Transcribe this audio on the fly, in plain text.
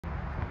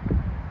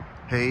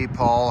Hey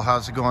Paul,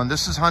 how's it going?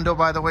 This is Hundo,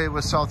 by the way,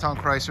 with Southtown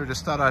Chrysler.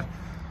 Just thought I'd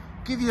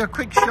give you a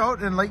quick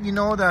shout and let you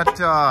know that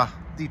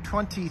the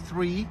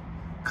 23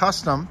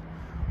 custom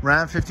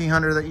Ram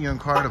 1500 that you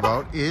inquired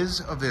about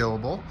is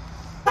available.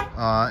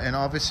 And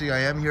obviously I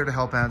am here to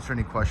help answer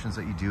any questions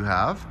that you do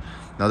have.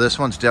 Now this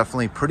one's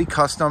definitely pretty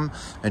custom,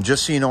 and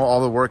just so you know,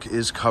 all the work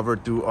is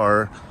covered through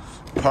our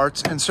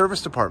parts and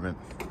service department.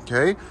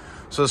 Okay,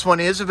 so this one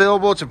is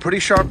available. It's a pretty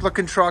sharp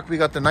looking truck. We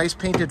got the nice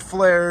painted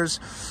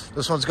flares.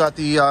 This one's got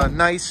the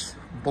nice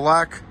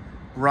black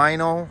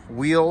Rhino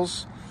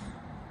wheels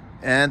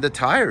and the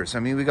tires. I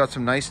mean, we got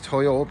some nice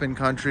Toyo Open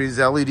Countries,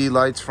 LED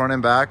lights front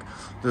and back.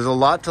 There's a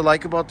lot to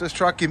like about this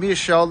truck. Give me a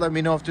shout. Let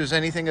me know if there's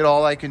anything at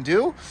all I can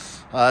do,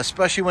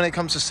 especially when it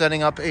comes to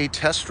setting up a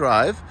test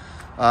drive.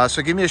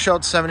 So give me a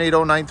shout,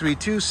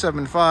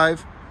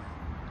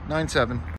 780-932-7597.